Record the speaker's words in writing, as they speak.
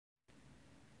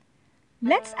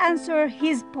Let's answer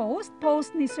his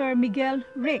post ni Sir Miguel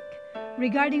Rick,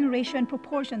 regarding ratio and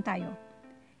proportion tayo.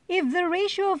 If the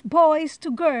ratio of boys to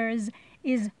girls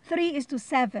is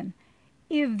 3:7,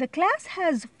 if the class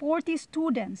has 40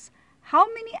 students, how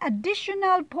many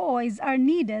additional boys are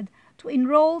needed to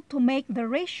enroll to make the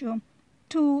ratio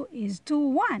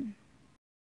 2:1?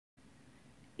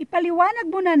 Ipaliwanag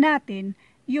muna natin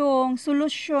yung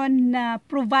solusyon na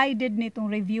provided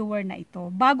nitong reviewer na ito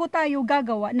bago tayo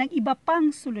gagawa ng iba pang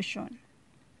solusyon.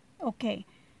 Okay,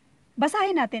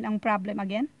 basahin natin ang problem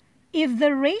again. If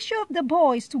the ratio of the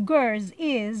boys to girls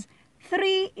is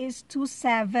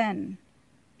 3:7,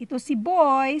 ito si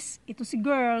boys, ito si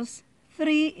girls,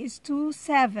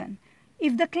 3:7.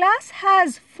 If the class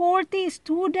has 40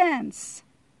 students,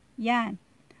 yan,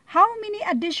 how many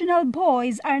additional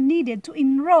boys are needed to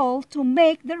enroll to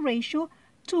make the ratio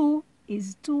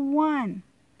 2:1?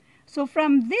 So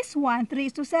from this one,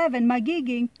 3:7,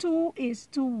 magiging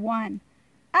 2:1.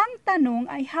 Ang tanong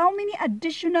ay how many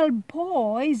additional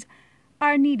boys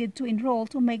are needed to enroll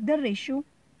to make the ratio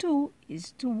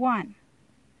 2:1?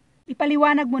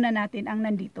 Ipaliwanag muna natin ang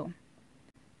nandito.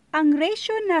 Ang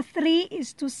ratio na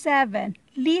 3:7,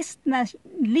 list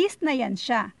na yan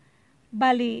siya.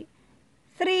 Bali,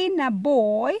 3 na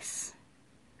boys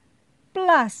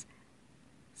plus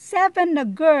 7 na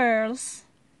girls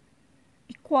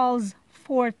equals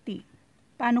 40.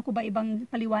 Paano ko ba ibang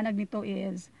paliwanag nito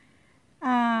is,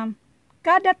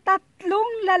 kada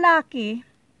 3 lalaki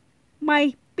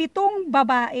may 7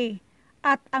 babae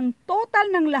at ang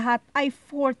total ng lahat ay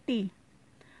 40.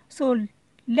 So,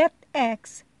 let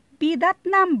X be that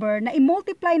number na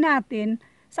i-multiply natin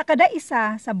sa kada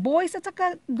isa sa boys at sa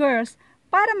girls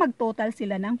para mag-total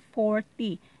sila ng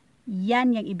 40.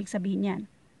 Yan yung ibig sabihin yan.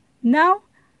 Now,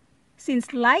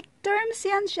 since like terms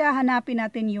yan siya, hanapin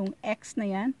natin yung X na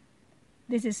yan.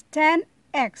 This is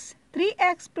 10X.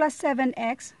 3X plus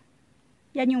 7X.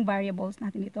 Yan yung variables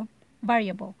natin dito.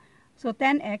 Variable. So,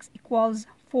 10X equals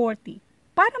 40.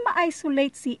 Para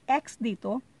ma-isolate si X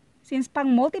dito, since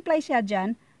pang-multiply siya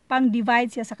dyan,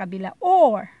 pang-divide siya sa kabila.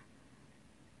 Or,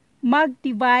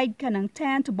 mag-divide ka ng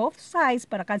 10 to both sides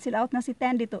para cancel out na si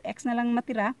 10 dito. X na lang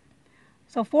matira.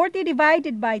 So, 40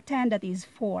 divided by 10, that is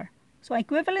 4. So,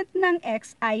 equivalent ng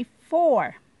X ay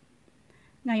 4.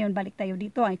 Ngayon, balik tayo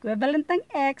dito. Ang equivalent ng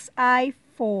X ay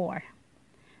 4.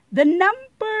 The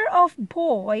number of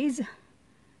boys,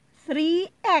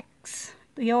 3X.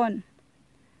 Ito yun.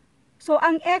 So,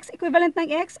 ang X, equivalent ng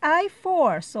X ay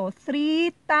 4. So,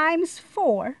 3 times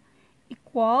 4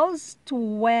 equals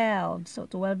 12. So,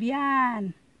 12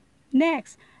 yan.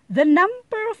 Next, the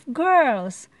number of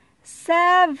girls,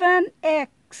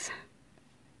 7X.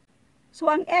 So,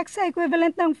 ang X ay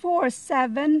equivalent ng 4.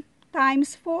 7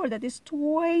 times 4, that is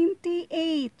 28.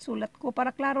 Sulat ko para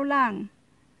klaro lang.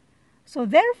 So,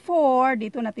 therefore,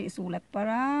 dito natin isulat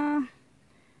para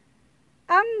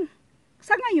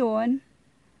sa ngayon,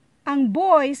 ang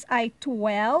boys ay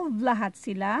 12, lahat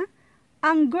sila.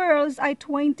 Ang girls ay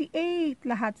 28,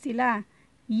 lahat sila.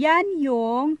 Yan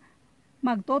yung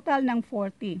magtotal ng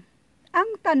 40. Ang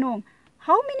tanong,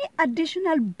 how many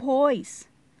additional boys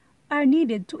are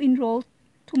needed to enroll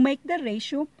to make the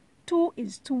ratio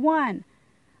 2:1?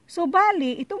 So,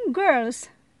 bali, itong girls,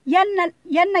 yan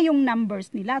na yung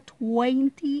numbers nila,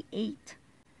 28.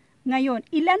 Ngayon,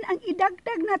 ilan ang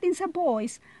idagdag natin sa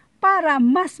boys para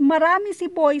mas marami si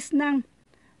boys ng,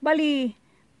 bali,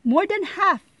 more than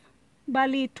half.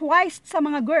 Bali, twice sa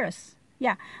mga girls.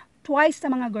 Yeah, twice sa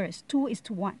mga girls.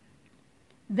 2:1.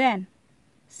 Then,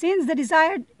 since the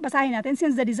desired, basahin natin,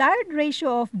 since the desired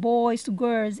ratio of boys to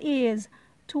girls is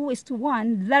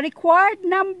 2:1, the required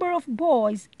number of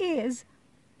boys is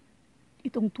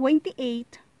itong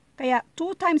 28. Kaya,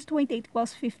 2 times 28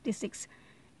 equals 56.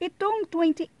 Itong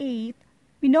 28,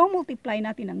 pinomultiply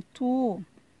natin ng 2.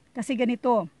 Kasi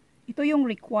ganito, ito yung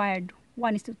required,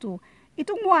 1:2.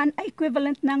 Itong 1 ay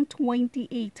equivalent ng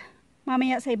 28.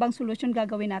 Mamaya sa ibang solution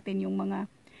gagawin natin yung mga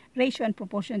ratio and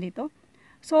proportion dito.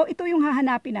 So, ito yung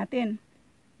hahanapin natin.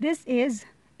 This is,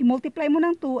 i-multiply mo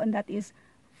ng 2 and that is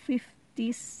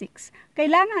 56.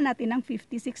 Kailangan natin ng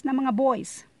 56 na mga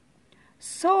boys.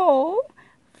 So,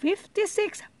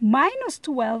 56 minus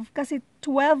 12, kasi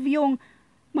 12 yung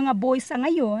mga boys sa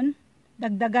ngayon,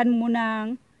 dagdagan mo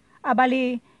ng,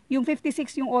 bali, yung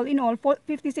 56 yung all in all,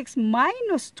 56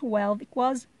 minus 12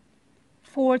 equals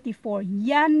 44.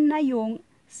 Yan na yung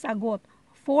sagot.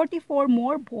 44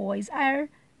 more boys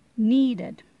are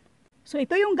needed. So,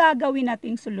 ito yung gagawin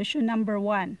nating solution number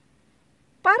 1.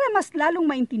 Para mas lalong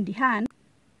maintindihan,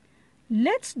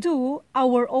 let's do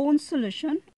our own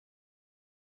solution.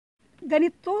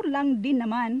 Ganito lang din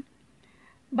naman.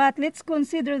 But let's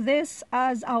consider this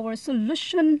as our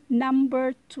solution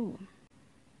number 2.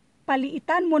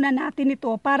 Paliitan muna natin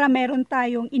ito para meron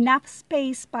tayong enough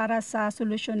space para sa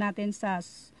solution natin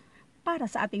para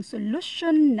sa ating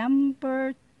solution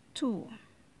number 2.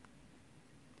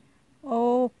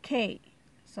 Okay.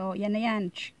 So, yan na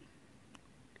yan.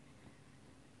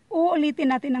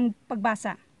 Uulitin natin ang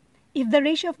pagbasa. If the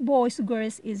ratio of boys to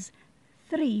girls is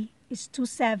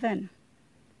 3:7,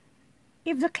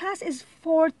 if the class is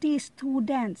 40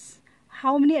 students,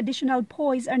 how many additional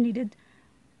boys are needed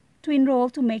to enroll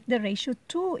to make the ratio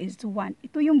 2:1?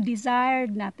 Ito yung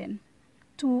desired natin.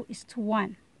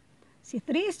 2:1. Si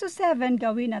 3:7,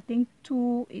 gawin natin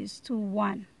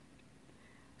 2:1.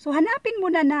 So, hanapin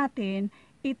muna natin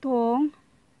itong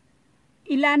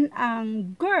ilan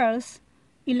ang girls,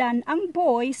 ilan ang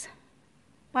boys,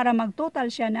 para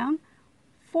magtotal siya ng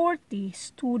 40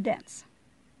 students.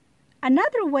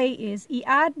 Another way is,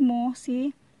 i-add mo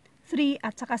si 3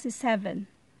 at saka si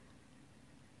 7.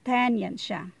 10 yan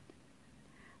siya.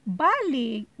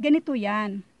 Bali, ganito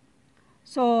yan.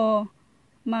 So,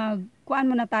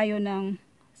 magkuhaan muna tayo ng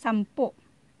 10.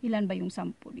 Ilan ba yung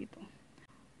 10 dito?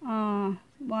 1,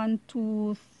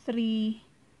 2, 3,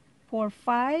 4,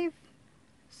 5.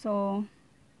 So,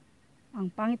 ang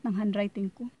pangit ng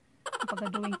handwriting ko. Ang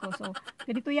pagka-drawing ko. So,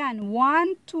 ganito yan.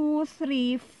 1, 2,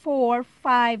 3, 4,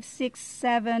 5, 6,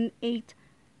 7, 8,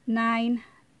 9,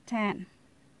 10.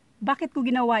 Bakit ko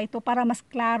ginawa ito? Para mas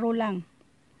klaro lang.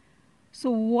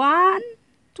 So, 1,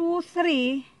 2,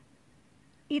 3,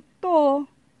 ito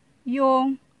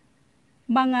yung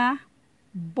mga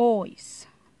boys.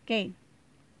 Okay.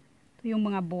 Ito yung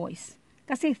mga boys.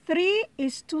 Kasi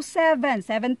 3:7.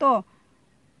 7 to.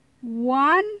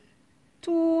 1,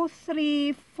 2,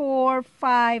 3, 4,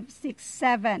 5, 6,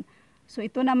 7. So,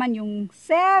 ito naman yung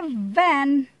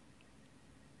 7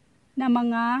 na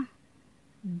mga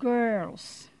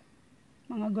girls.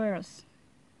 Mga girls.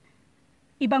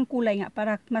 Ibang kulay nga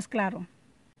para mas klaro.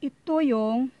 Ito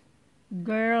yung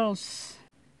girls.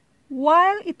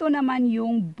 While ito naman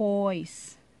yung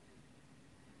boys.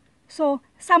 So,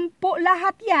 10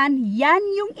 lahat yan. Yan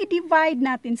yung i-divide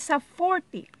natin sa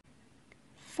 40.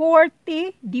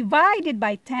 40 divided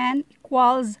by 10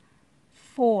 equals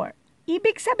 4.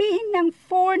 Ibig sabihin ng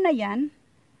 4 na yan,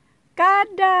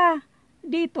 kada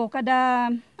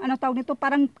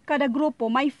grupo,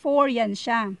 may 4 yan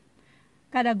siya.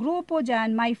 Kada grupo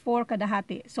dyan, may 4 kada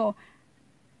hati. So,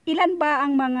 ilan ba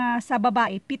ang mga sa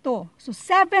babae? 7. So,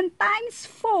 7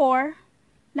 times 4,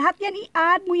 lahat yan,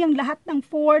 i-add mo yung lahat ng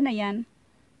 4 na yan.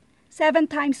 7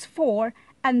 times 4,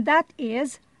 and that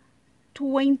is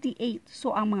 28.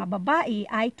 So, ang mga babae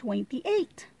ay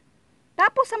 28.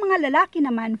 Tapos, sa mga lalaki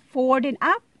naman, 4 din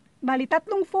up. Bali,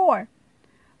 3 4.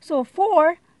 So,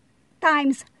 4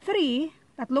 times 3,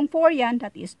 3 4 yan,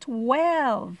 that is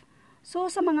 12. So,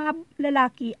 sa mga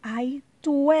lalaki ay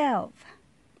 12.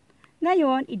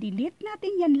 Ngayon, i-delete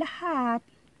natin yan lahat.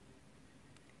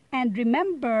 And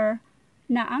remember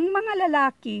na ang mga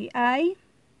lalaki ay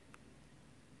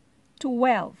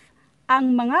 12.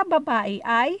 Ang mga babae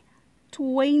ay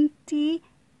 28.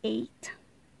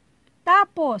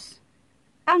 Tapos,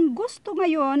 ang gusto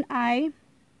ngayon ay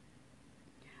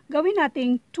gawin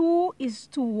natin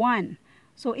 2:1.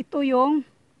 So, ito yung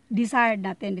desired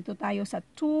natin. Dito tayo sa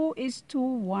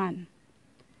 2:1.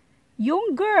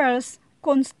 Yung girls,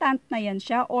 constant na yan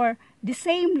siya or the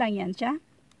same lang yan siya.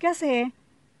 Kasi,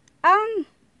 ang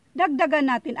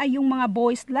dagdagan natin ay yung mga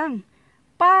boys lang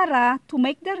para to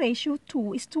make the ratio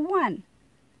 2:1.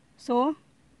 So,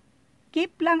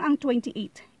 keep lang ang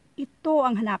 28. Ito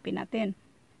ang hanapin natin.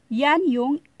 Yan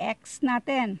yung x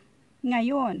natin.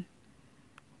 Ngayon,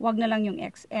 wag na lang yung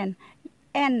x, n.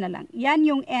 N na lang. Yan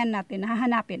yung n natin na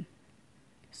hahanapin.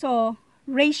 So,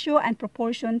 ratio and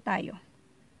proportion tayo.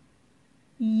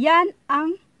 Yan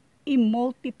ang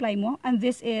i-multiply mo. And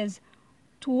this is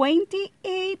 28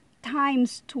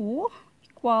 times 2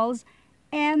 equals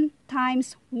n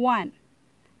times 1.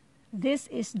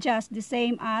 This is just the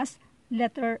same as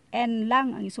letter n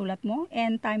lang ang isulat mo.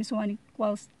 N times 1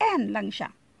 equals n lang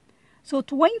siya. So,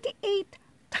 28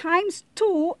 times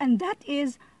 2, and that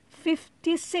is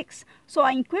 56. So,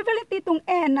 ang equivalent nitong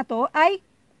n na to ay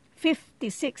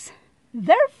 56.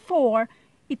 Therefore,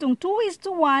 itong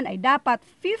 2:1 ay dapat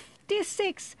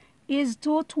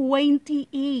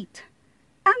 56:28.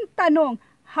 Ang tanong,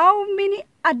 how many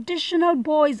additional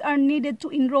boys are needed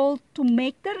to enroll to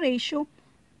make the ratio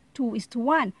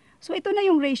 2:1? So, ito na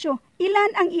yung ratio.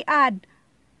 Ilan ang i-add?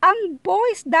 Ang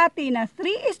boys dati na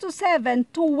 3:7,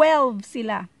 12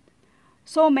 sila.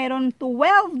 So, meron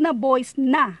 12 na boys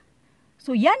na.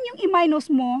 So, yan yung i-minus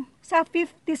mo sa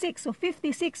 56. So,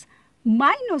 56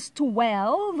 minus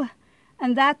 12,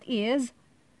 and that is,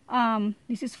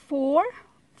 this is 4,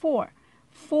 4,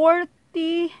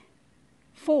 44.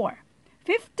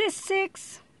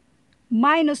 56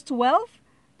 minus 12,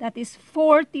 that is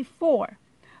 44.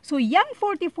 So, yung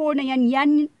 44 na yan,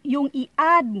 yan yung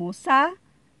i-add mo sa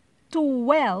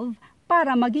 12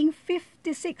 para maging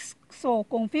 56. So,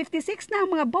 kung 56 na ang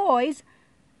mga boys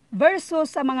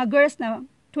versus sa mga girls na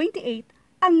 28,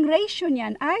 ang ratio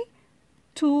niyan ay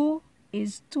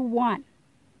 2:1.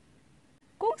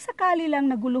 Kung sakali lang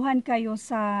naguluhan kayo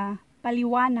sa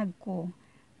paliwanag ko,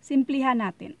 simplihan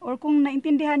natin. Or kung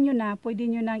naintindihan nyo na, pwede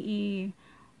nyo nang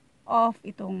i-off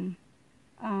itong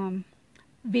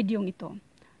video ito.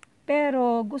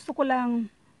 Pero gusto ko lang,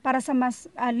 para sa mas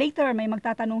later may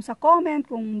magtatanong sa comment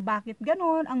kung bakit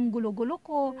ganon, ang gulo-gulo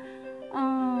ko,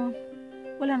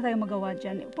 wala na tayong magawa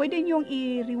dyan. Pwede nyo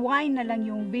i-rewind na lang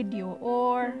yung video,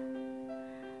 or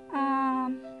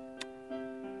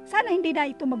sana hindi na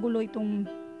ito magulo itong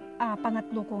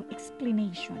pangatlo kong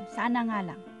explanation. Sana nga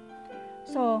lang.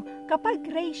 So, kapag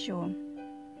ratio,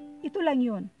 ito lang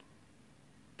yun.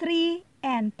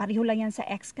 3n, pareho lang yan sa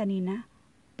x kanina,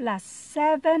 plus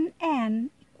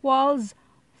 7n equals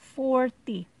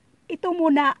 40. Ito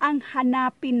muna ang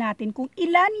hanapin natin kung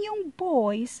ilan yung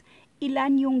boys,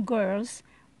 ilan yung girls,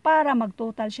 para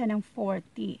magtotal siya ng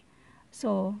 40.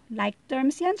 So, like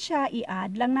terms yan siya,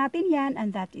 i-add lang natin yan,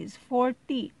 and that is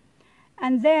 40.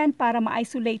 And then, para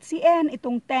ma-isolate si n,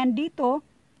 itong 10 dito,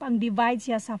 pang-divide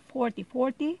siya sa 40.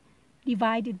 40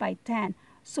 divided by 10.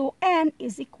 So, n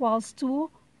is equals to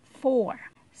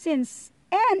 4. Since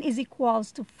n is equals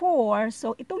to 4,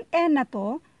 so itong n na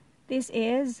to, this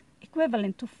is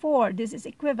equivalent to 4. This is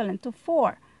equivalent to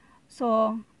 4.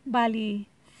 So, bali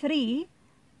 3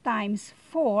 times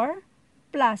 4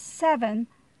 plus 7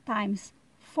 times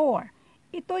 4.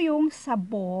 Ito yung sa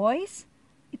boys,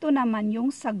 ito naman yung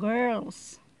sa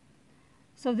girls.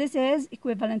 So, this is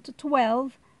equivalent to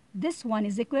 12. This one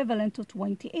is equivalent to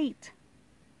 28.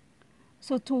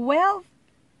 So, 12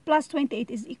 plus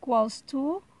 28 is equals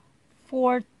to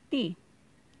 40.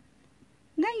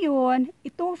 Ngayon,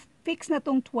 ito fix na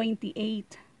tong 28.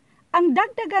 Ang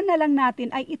dagdagan na lang natin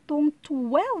ay itong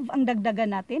 12 ang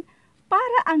dagdagan natin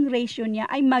para ang ratio niya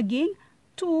ay maging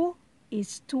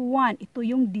 2:1. Ito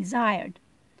yung desired.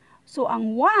 So,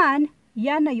 ang 1,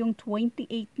 yan na yung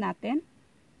 28 natin.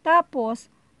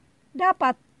 Tapos,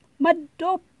 dapat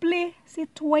madoble si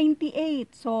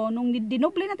 28. So, nung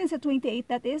dinoble natin sa 28,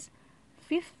 that is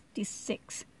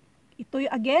 56. Ito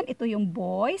again, ito yung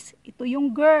boys, ito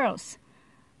yung girls.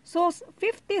 So,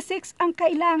 56 ang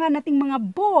kailangan nating mga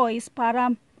boys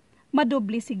para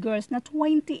madoble si girls na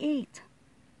 28.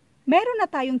 Meron na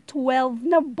tayong 12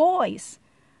 na boys.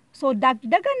 So,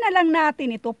 dagdagan na lang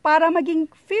natin ito para maging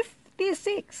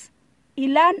 56.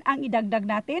 Ilan ang idagdag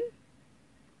natin?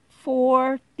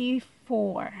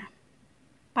 44.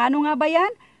 Paano nga ba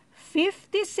yan?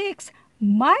 56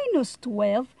 minus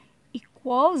 12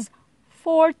 equals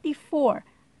 44.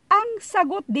 Ang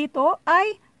sagot dito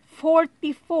ay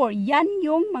 44. Yan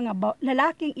yung mga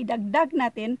lalaking idagdag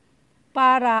natin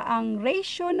para ang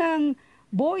ratio ng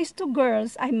boys to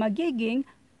girls ay magiging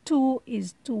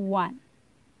 2:1.